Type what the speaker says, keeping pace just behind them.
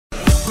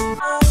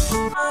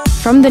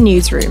From the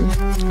newsroom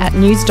at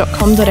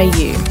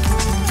news.com.au.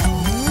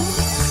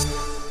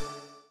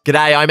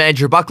 G'day, I'm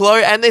Andrew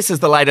Bucklow, and this is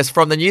the latest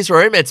from the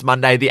newsroom. It's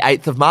Monday, the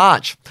 8th of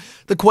March.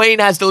 The Queen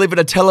has delivered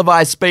a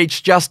televised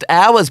speech just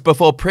hours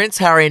before Prince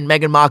Harry and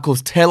Meghan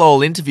Markle's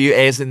tell-all interview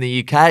airs in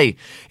the UK.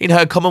 In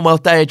her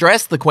Commonwealth Day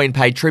address, the Queen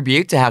paid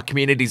tribute to how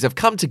communities have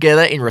come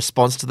together in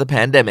response to the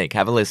pandemic.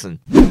 Have a listen.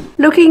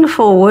 Looking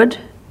forward,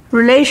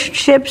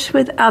 relationships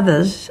with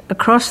others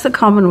across the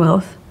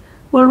Commonwealth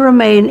will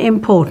remain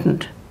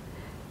important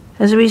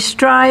as we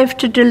strive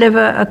to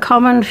deliver a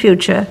common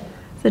future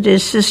that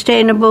is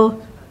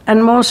sustainable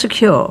and more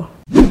secure.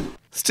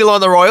 Still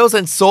on the royals,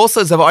 and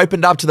sources have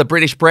opened up to the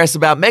British press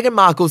about Meghan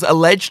Markle's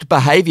alleged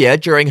behaviour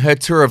during her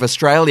tour of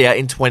Australia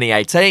in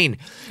 2018.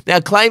 Now,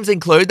 claims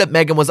include that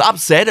Meghan was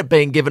upset at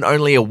being given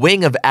only a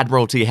wing of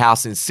Admiralty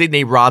House in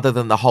Sydney rather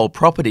than the whole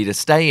property to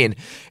stay in.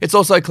 It's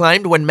also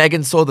claimed when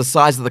Meghan saw the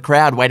size of the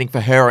crowd waiting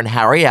for her and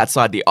Harry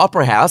outside the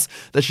Opera House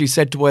that she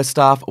said to her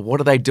staff,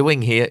 "What are they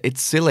doing here?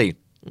 It's silly."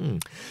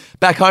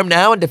 Back home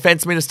now, and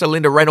Defence Minister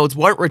Linda Reynolds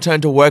won't return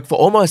to work for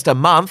almost a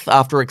month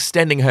after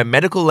extending her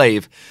medical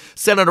leave.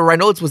 Senator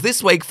Reynolds was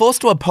this week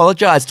forced to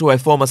apologise to her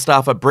former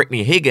staffer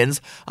Brittany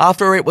Higgins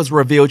after it was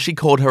revealed she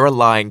called her a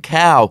lying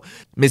cow.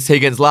 Ms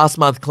Higgins last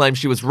month claimed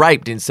she was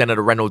raped in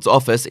Senator Reynolds'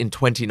 office in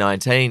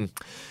 2019.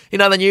 In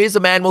other news, a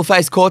man will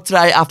face court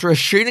today after a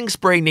shooting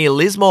spree near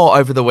Lismore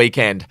over the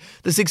weekend.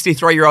 The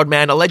 63-year-old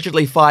man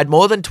allegedly fired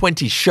more than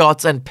 20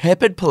 shots and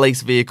peppered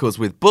police vehicles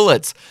with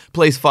bullets.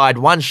 Police fired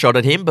one shot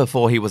at him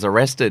before he was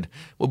arrested.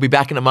 We'll be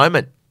back in a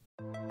moment.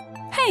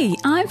 Hey,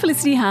 I'm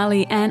Felicity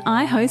Harley and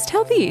I host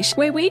Healthyish,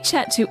 where we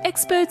chat to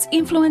experts,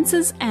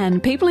 influencers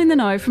and people in the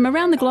know from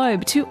around the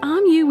globe to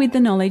arm you with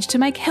the knowledge to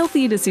make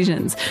healthier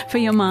decisions for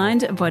your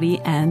mind, body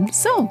and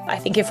soul. I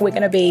think if we're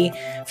going to be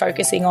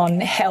focusing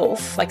on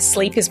health, like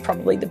sleep is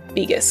probably the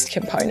biggest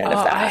component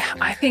of that.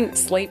 I think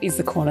sleep is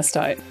the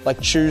cornerstone. Like,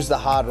 choose the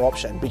harder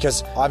option,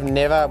 because I've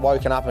never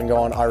woken up and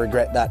gone, I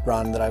regret that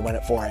run that I went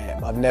at 4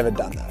 a.m. I've never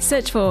done that.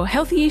 Search for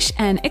Healthyish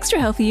and Extra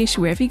Healthyish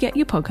wherever you get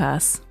your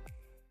podcasts.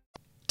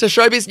 To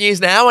showbiz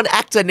news now, and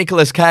actor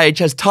Nicolas Cage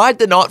has tied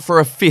the knot for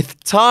a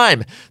 5th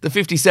time. The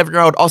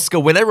 57-year-old Oscar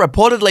winner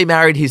reportedly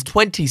married his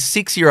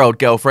 26-year-old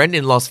girlfriend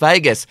in Las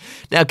Vegas.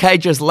 Now,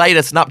 Cage's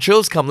latest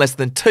nuptials come less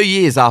than 2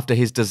 years after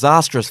his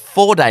disastrous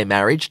 4-day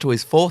marriage to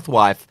his 4th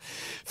wife.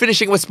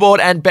 Finishing with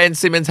sport, and Ben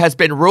Simmons has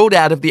been ruled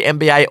out of the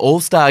NBA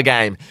All-Star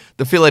game.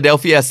 The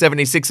Philadelphia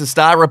 76ers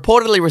star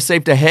reportedly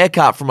received a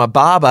haircut from a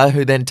barber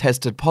who then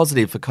tested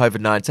positive for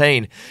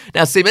COVID-19.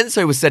 Now, Simmons,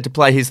 who was set to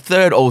play his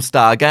 3rd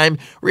All-Star game,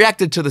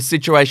 reacted to the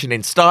situation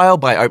in style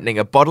by opening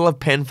a bottle of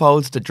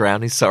Penfolds to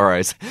drown his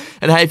sorrows.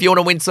 And hey, if you want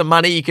to win some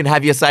money, you can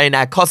have your say in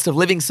our cost of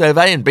living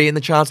survey and be in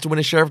the chance to win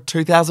a share of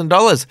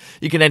 $2,000.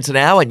 You can enter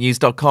now at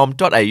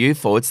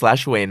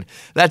news.com.au/win.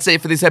 That's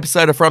it for this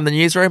episode of From the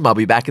Newsroom. I'll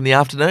be back in the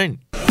afternoon.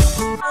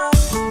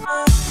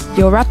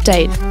 Your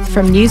update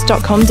from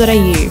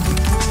news.com.au.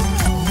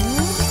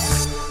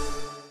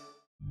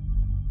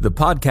 The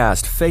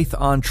podcast Faith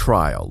on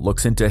Trial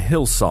looks into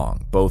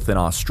Hillsong, both in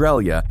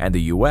Australia and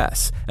the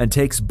US, and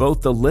takes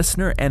both the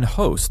listener and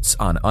hosts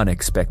on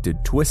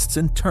unexpected twists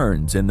and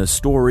turns in the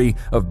story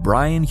of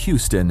Brian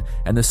Houston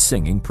and the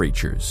Singing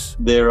Preachers.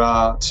 There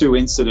are 2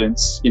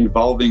 incidents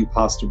involving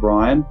Pastor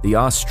Brian. The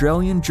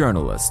Australian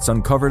journalists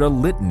uncovered a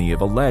litany of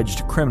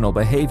alleged criminal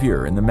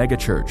behavior in the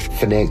megachurch.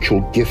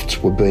 Financial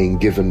gifts were being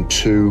given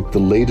to the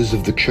leaders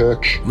of the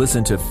church.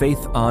 Listen to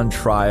Faith on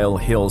Trial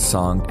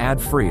Hillsong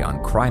ad-free on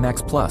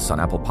Crimex Plus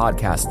on Apple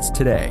Podcasts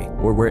today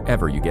or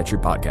wherever you get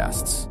your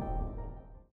podcasts.